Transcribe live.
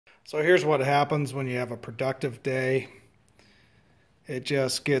So here's what happens when you have a productive day. It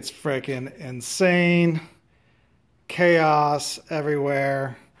just gets freaking insane. Chaos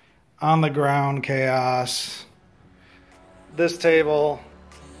everywhere. On the ground chaos. This table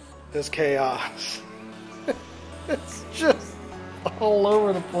is chaos. It's just all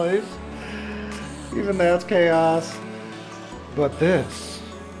over the place. Even that's chaos. But this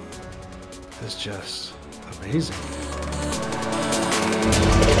is just amazing.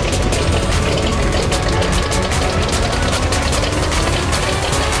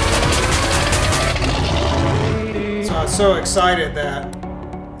 So I was so excited that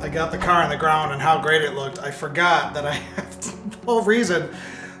I got the car on the ground and how great it looked. I forgot that the whole reason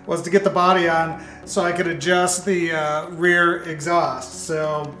was to get the body on so I could adjust the rear exhaust.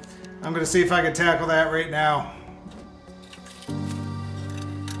 So I'm going to see if I can tackle that right now.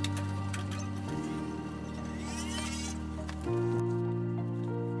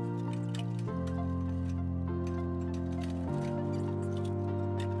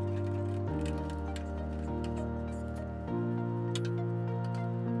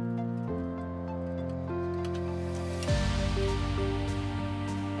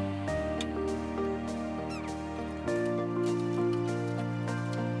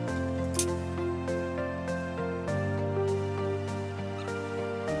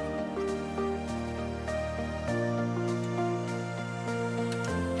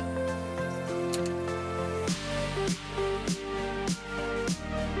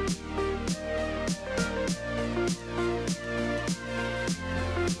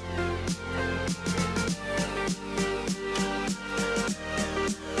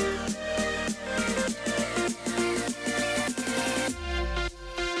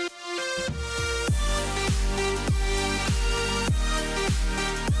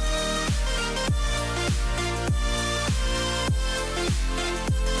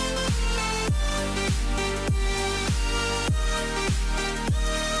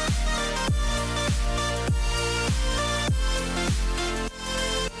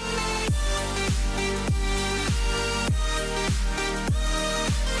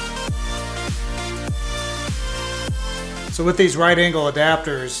 So with these right angle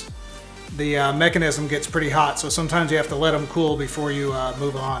adapters, the mechanism gets pretty hot, so sometimes you have to let them cool before you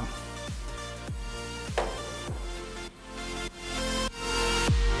move on.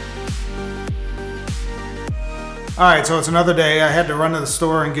 Alright, so it's another day. I had to run to the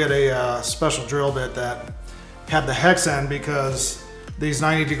store and get a special drill bit that had the hex end because these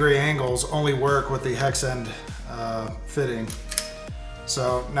 90-degree angles only work with the hex end fitting.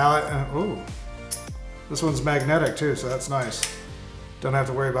 So now that, ooh. This one's magnetic too, so that's nice. Don't have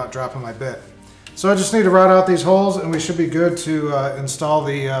to worry about dropping my bit. So I just need to route out these holes and we should be good to install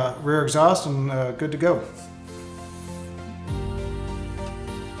the rear exhaust and good to go.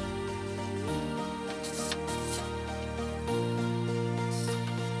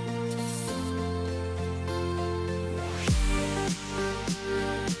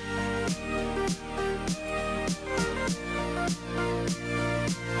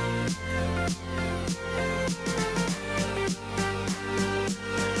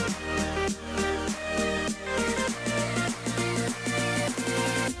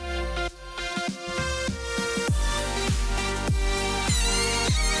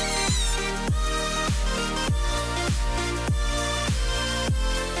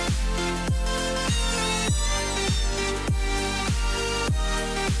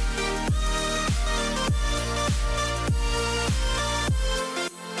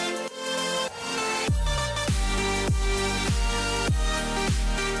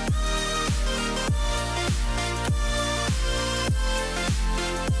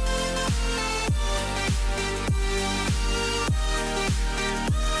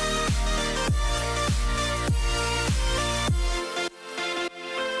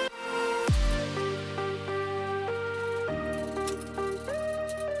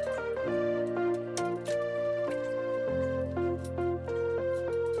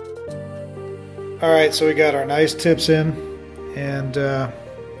 Alright, so we got our nice tips in, and I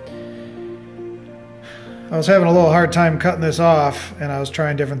was having a little hard time cutting this off, and I was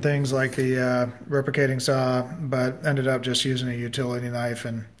trying different things like the replicating saw, but ended up just using a utility knife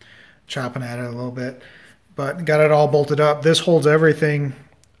and chopping at it a little bit. But got it all bolted up. This holds everything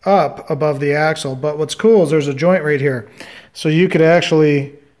up above the axle, but what's cool is there's a joint right here. So you could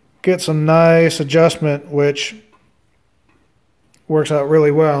actually get some nice adjustment, which works out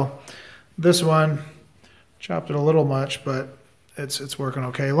really well. This one, chopped it a little much, but it's working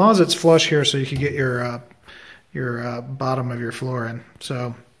okay. As long as it's flush here so you can get your bottom of your floor in.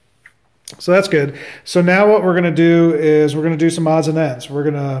 So So that's good. So now what we're going to do is we're going to do some odds and ends. We're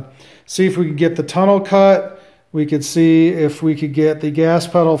going to see if we can get the tunnel cut. We could see if we could get the gas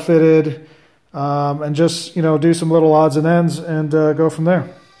pedal fitted, and just, you know, do some little odds and ends and go from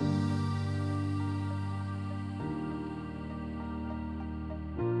there.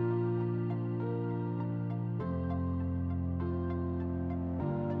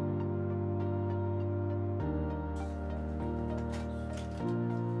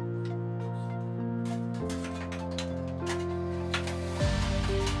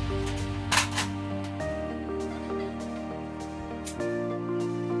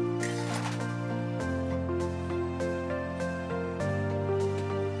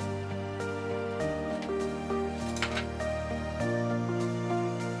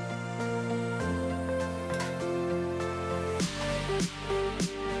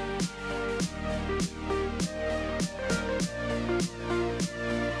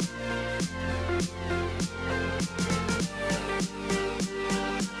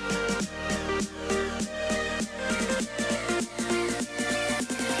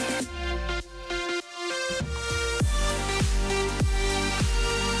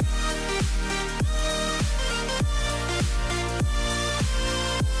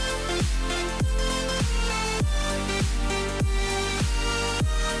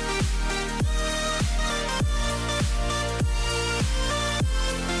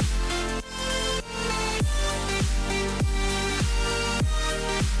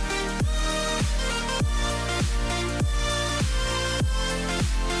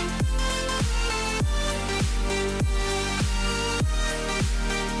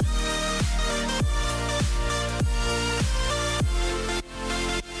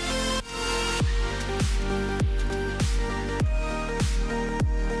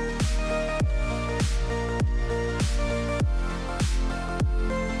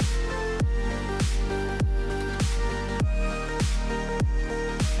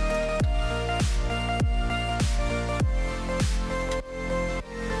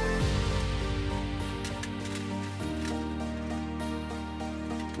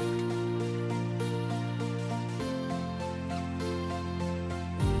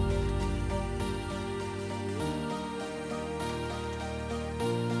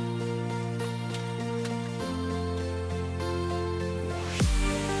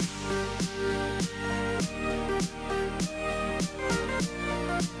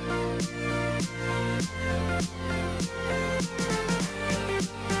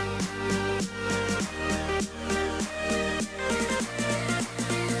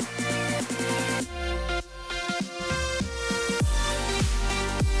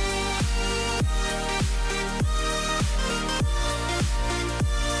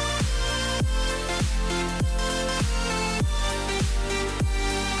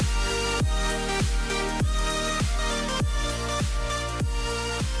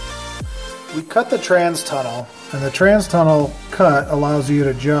 We cut the trans tunnel, and the trans tunnel cut allows you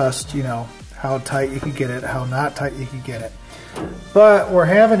to adjust, you know, how tight you can get it, how not tight you can get it. But we're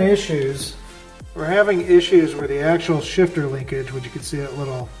having issues. We're having issues where the actual shifter linkage, which you can see that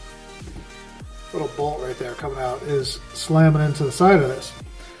little bolt right there coming out, is slamming into the side of this.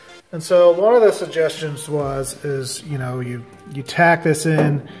 And so one of the suggestions is, you know, you tack this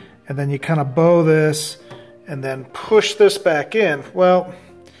in, and then you kind of bow this, and then push this back in. Well,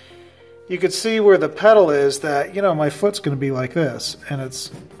 you could see where the pedal is that, you know, my foot's going to be like this, and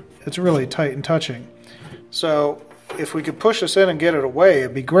it's really tight and touching. So if we could push this in and get it away,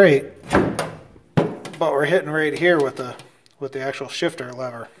 it'd be great. But we're hitting right here with the actual shifter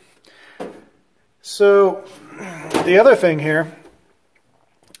lever. So the other thing here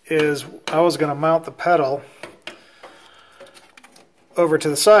is I was going to mount the pedal over to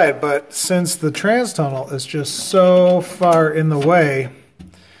the side, but since the trans tunnel is just so far in the way,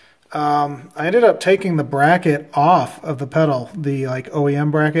 I ended up taking the bracket off of the pedal, the like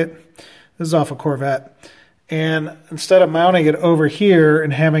OEM bracket. This is off a Corvette. And instead of mounting it over here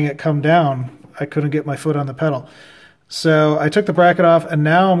and having it come down, I couldn't get my foot on the pedal. So I took the bracket off, and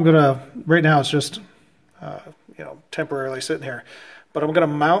now I'm gonna, right now it's just, you know, temporarily sitting here. But I'm gonna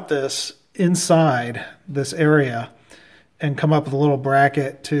mount this inside this area and come up with a little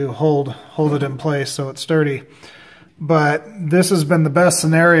bracket to hold it in place so it's sturdy. But this has been the best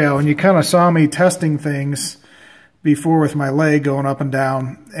scenario, and you kind of saw me testing things before with my leg going up and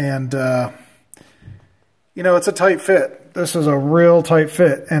down, and you know, it's a tight fit. This is a real tight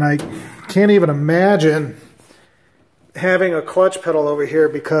fit, and I can't even imagine having a clutch pedal over here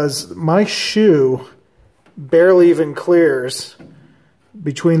because my shoe barely even clears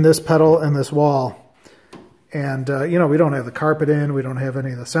between this pedal and this wall. And, you know, we don't have the carpet in, we don't have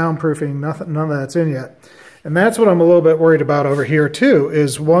any of the soundproofing, nothing, none of that's in yet. And that's what I'm a little bit worried about over here too,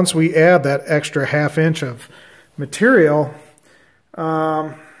 is once we add that extra ½ inch of material, it's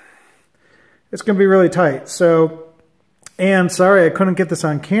going to be really tight. So, and sorry, I couldn't get this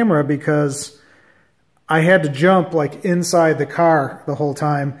on camera because I had to jump like inside the car the whole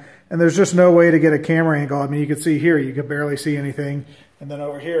time. And there's just no way to get a camera angle. I mean, you can see here, you could barely see anything. And then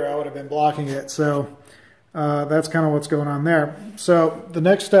over here, I would have been blocking it. So that's kind of what's going on there. So the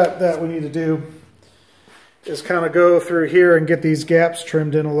next step that we need to do is kind of go through here and get these gaps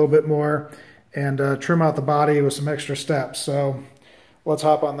trimmed in a little bit more and trim out the body with some extra steps. So let's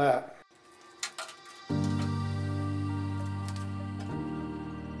hop on that.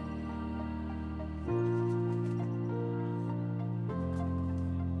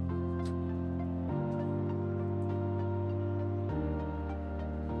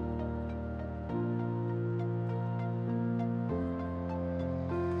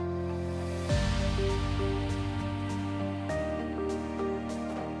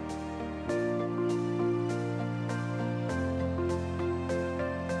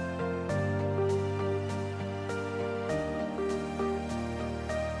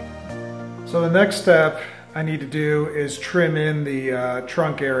 So the next step I need to do is trim in the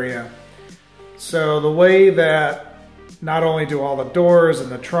trunk area. So the way that not only do all the doors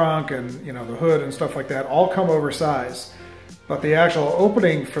and the trunk and the hood and stuff like that all come oversized, but the actual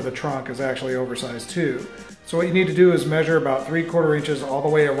opening for the trunk is actually oversized too. So what you need to do is measure about 3/4 inches all the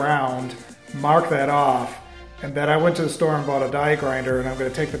way around, mark that off, and then I went to the store and bought a die grinder, and I'm going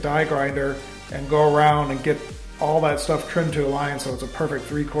to take the die grinder and go around and get all that stuff trimmed to a line so it's a perfect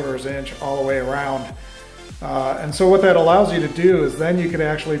 3/4 inch all the way around. And so what that allows you to do is then you could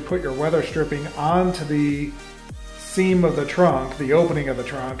actually put your weather stripping onto the seam of the trunk, the opening of the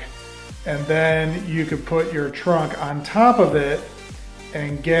trunk, and then you could put your trunk on top of it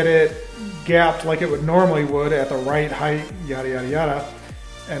and get it gapped like it would normally would at the right height, yada yada yada.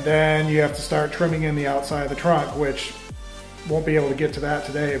 And then you have to start trimming in the outside of the trunk, which won't be able to get to that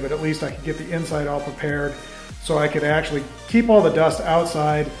today, but at least I could get the inside all prepared so I could actually keep all the dust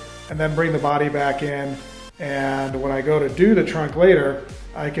outside and then bring the body back in. And when I go to do the trunk later,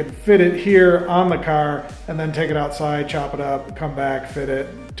 I could fit it here on the car and then take it outside, chop it up, come back, fit it,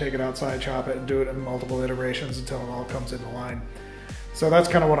 take it outside, chop it, and do it in multiple iterations until it all comes into line. So that's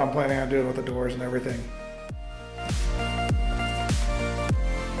kind of what I'm planning on doing with the doors and everything.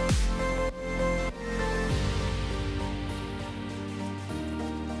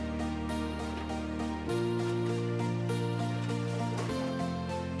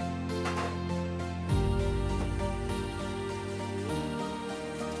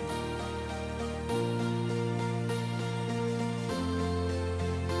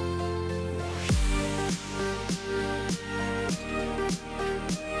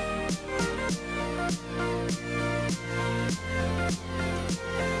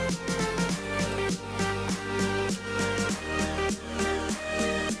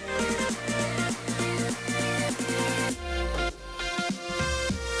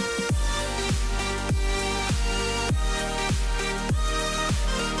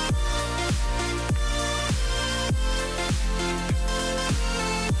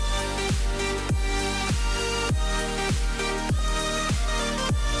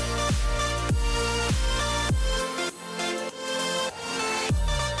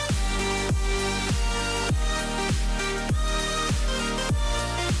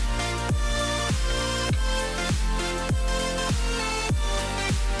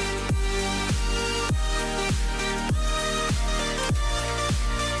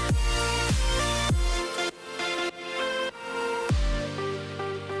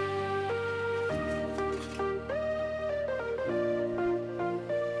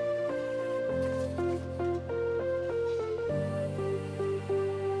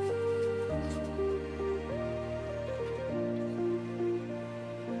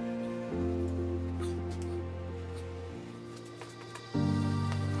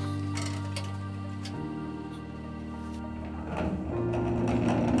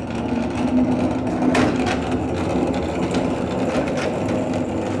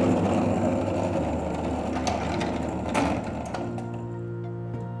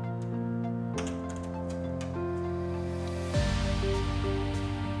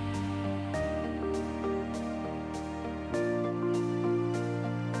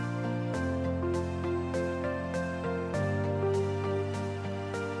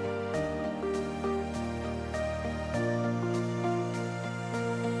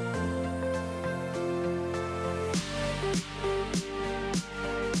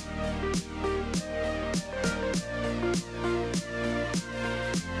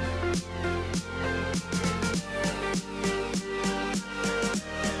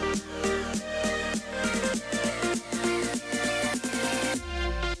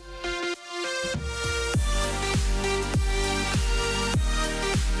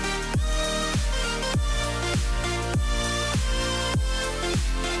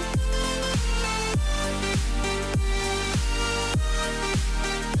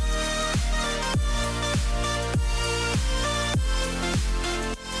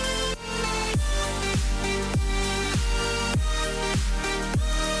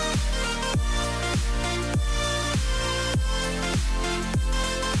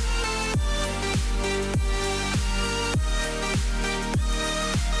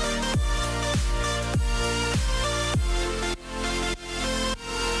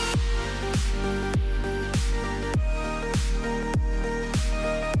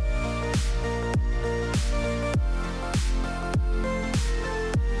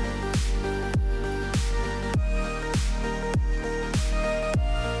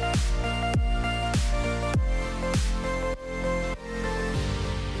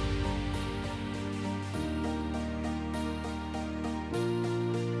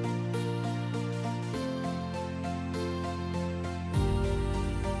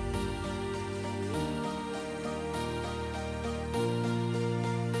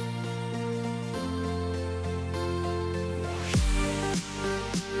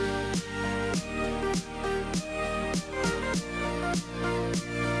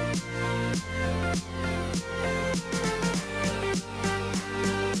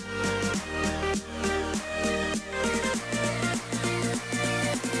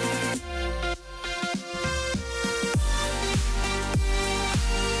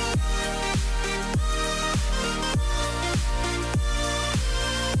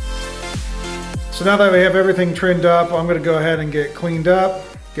 So now that we have everything trimmed up, I'm gonna go ahead and get cleaned up,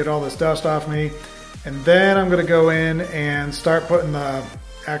 get all this dust off me, and then I'm gonna go in and start putting the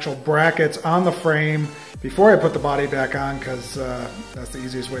actual brackets on the frame before I put the body back on, because that's the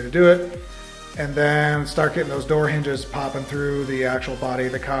easiest way to do it. And then start getting those door hinges popping through the actual body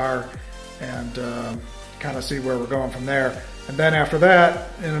of the car, and kind of see where we're going from there. And then after that,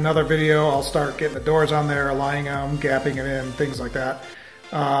 in another video, I'll start getting the doors on there, aligning them, gapping it in, things like that.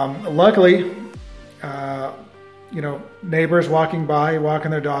 Luckily, you know, neighbors walking by,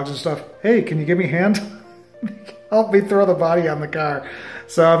 walking their dogs and stuff. Hey, can you give me a hand? Help me throw the body on the car.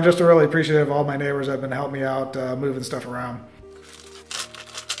 So I'm just really appreciative of all my neighbors that have been helping me out, moving stuff around.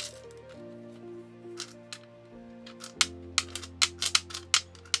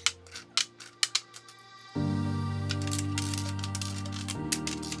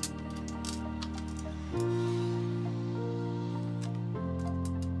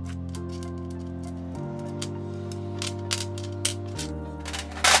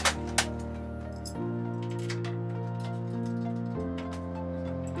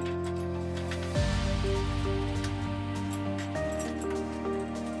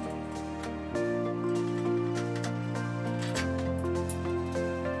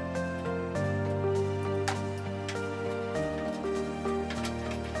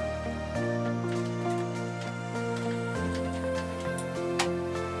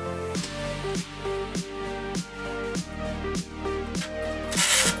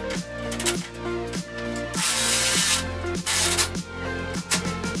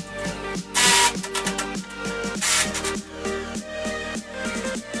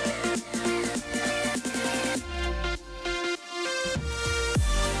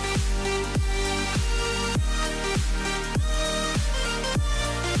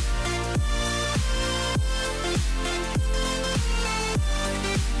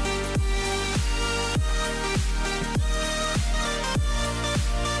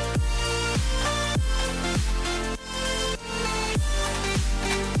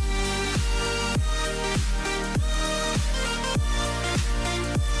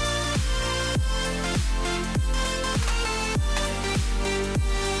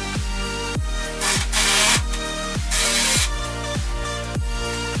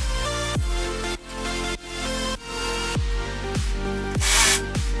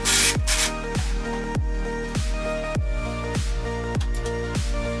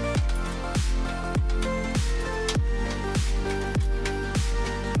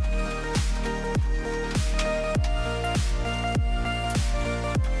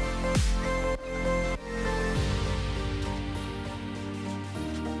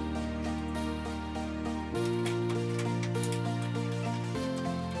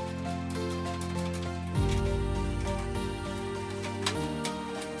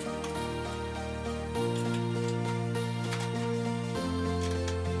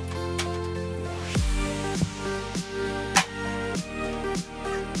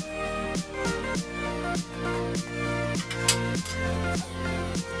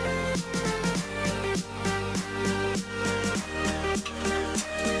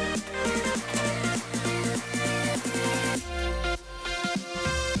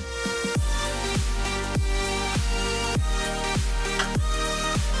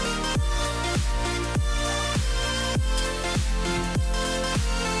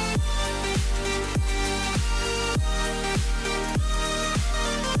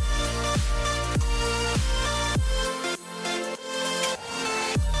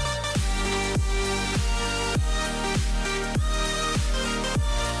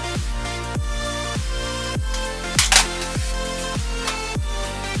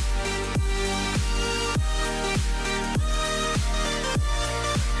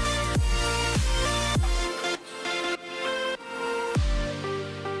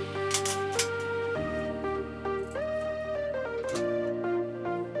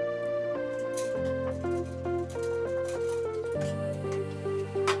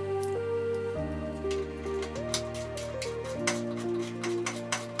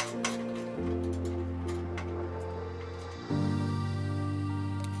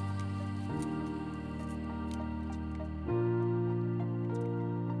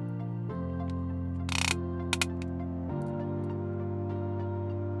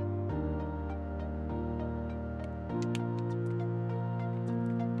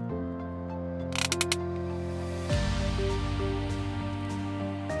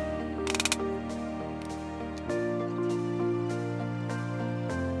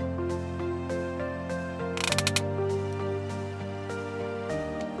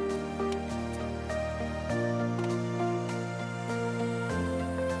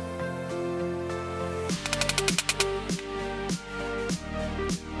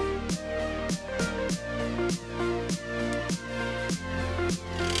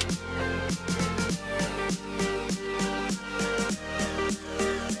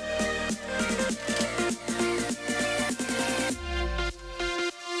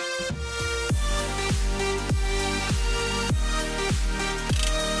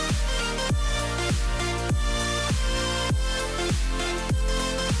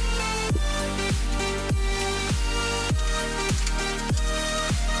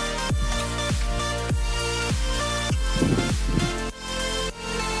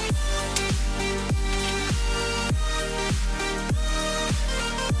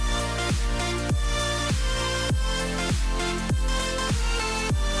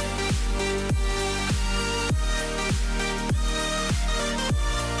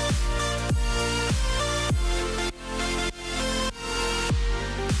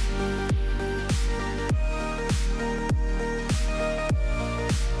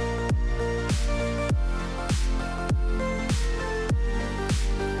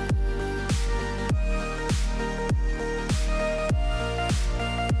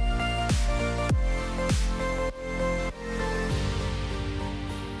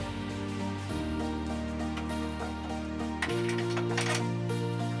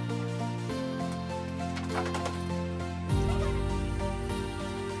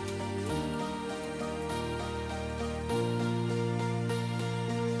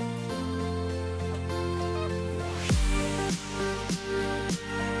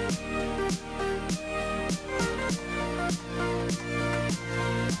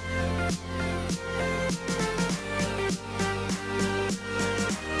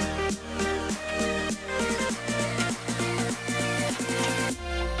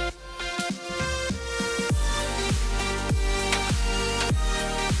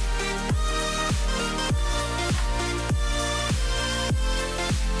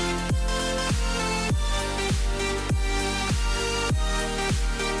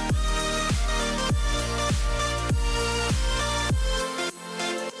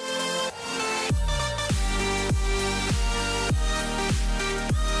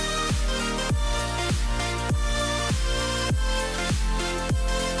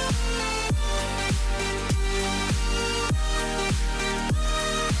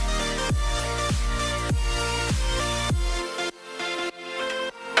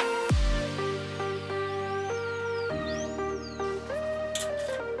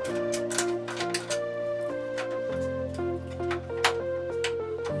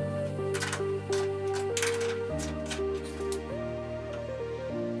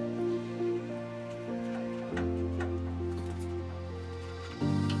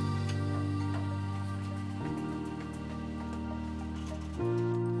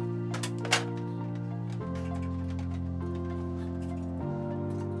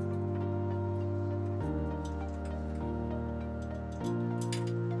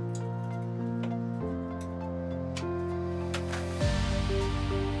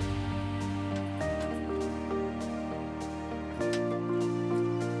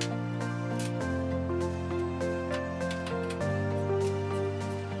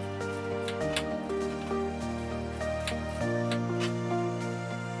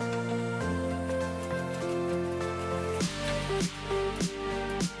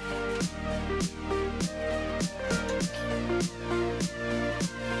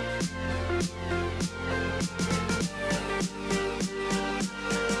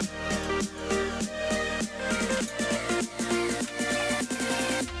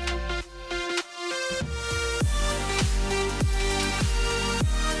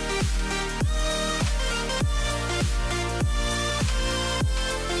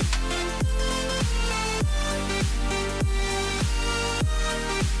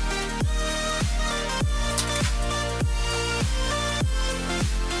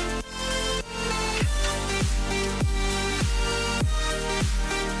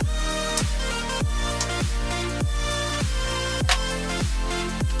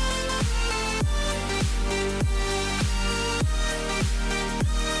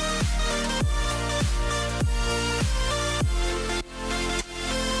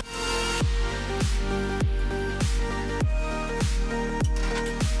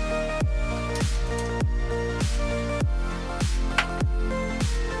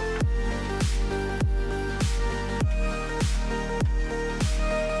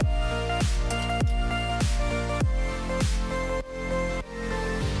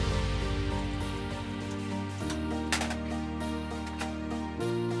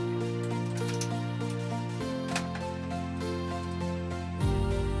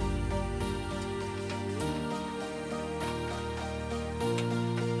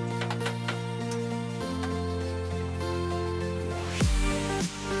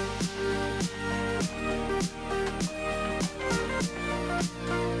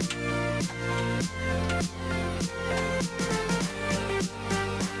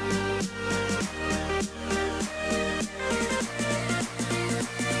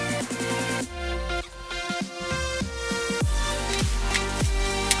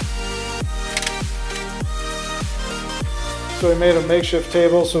 So we made a makeshift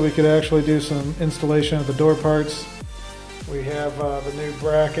table so we could actually do some installation of the door parts. We have the new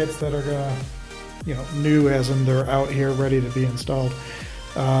brackets that are gonna, you know, new as in they're out here ready to be installed.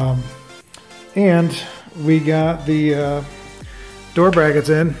 And we got the door brackets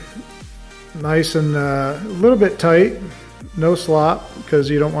in, nice and a little bit tight, no slop,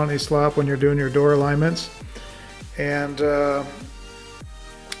 because you don't want any slop when you're doing your door alignments. And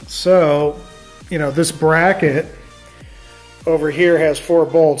so, you know, this bracket over here has 4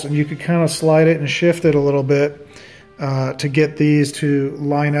 bolts, and you could kind of slide it and shift it a little bit to get these to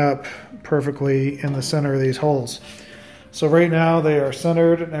line up perfectly in the center of these holes. So right now they are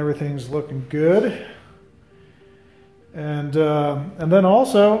centered and everything's looking good. And then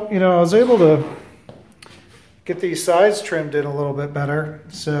also, you know, I was able to get these sides trimmed in a little bit better.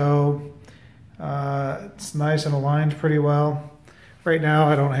 So it's nice and aligned pretty well. Right now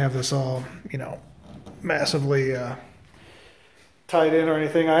I don't have this all, you know, massively tied in or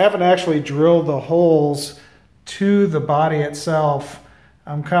anything. I haven't actually drilled the holes to the body itself.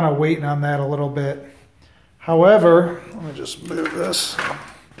 I'm kind of waiting on that a little bit. However, let me just move this.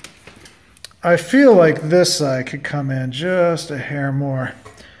 I feel like this side could come in just a hair more.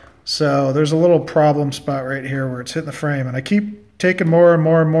 So there's a little problem spot right here where it's hitting the frame, and I keep taking more and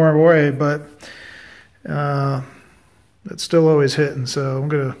more and more away, but it's still always hitting. So I'm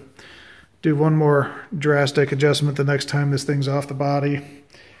gonna do one more drastic adjustment the next time this thing's off the body,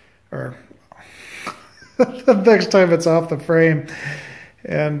 or the next time it's off the frame,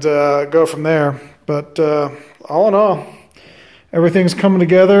 and go from there. But all in all, everything's coming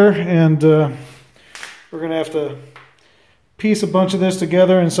together, and we're gonna have to piece a bunch of this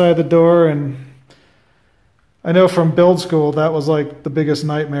together inside the door. And I know from build school that was like the biggest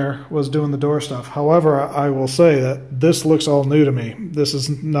nightmare, was doing the door stuff. However, I will say that this looks all new to me. This is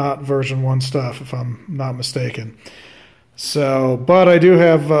not version 1 stuff, if I'm not mistaken. So, but I do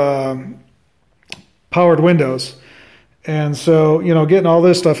have powered windows, and so, you know, getting all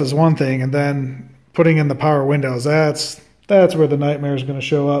this stuff is one thing, and then putting in the power windows, that's where the nightmare is going to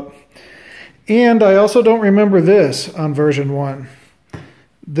show up. And I also don't remember this on version 1.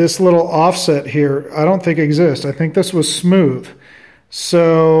 This little offset here, I don't think exists. I think this was smooth.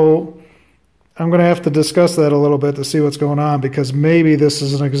 So I'm going to have to discuss that a little bit to see what's going on, because maybe this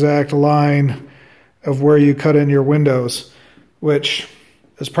is an exact line of where you cut in your windows, which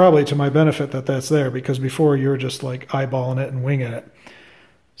is probably to my benefit that that's there, because before you were just like eyeballing it and winging it.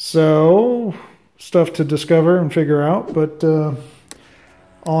 So stuff to discover and figure out, but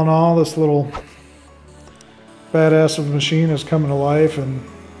all in all, this little badass of a machine is coming to life, and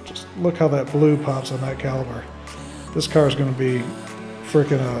just look how that blue pops on that caliper. This car is going to be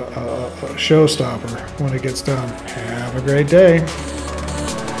freaking a showstopper when it gets done. Have a great day.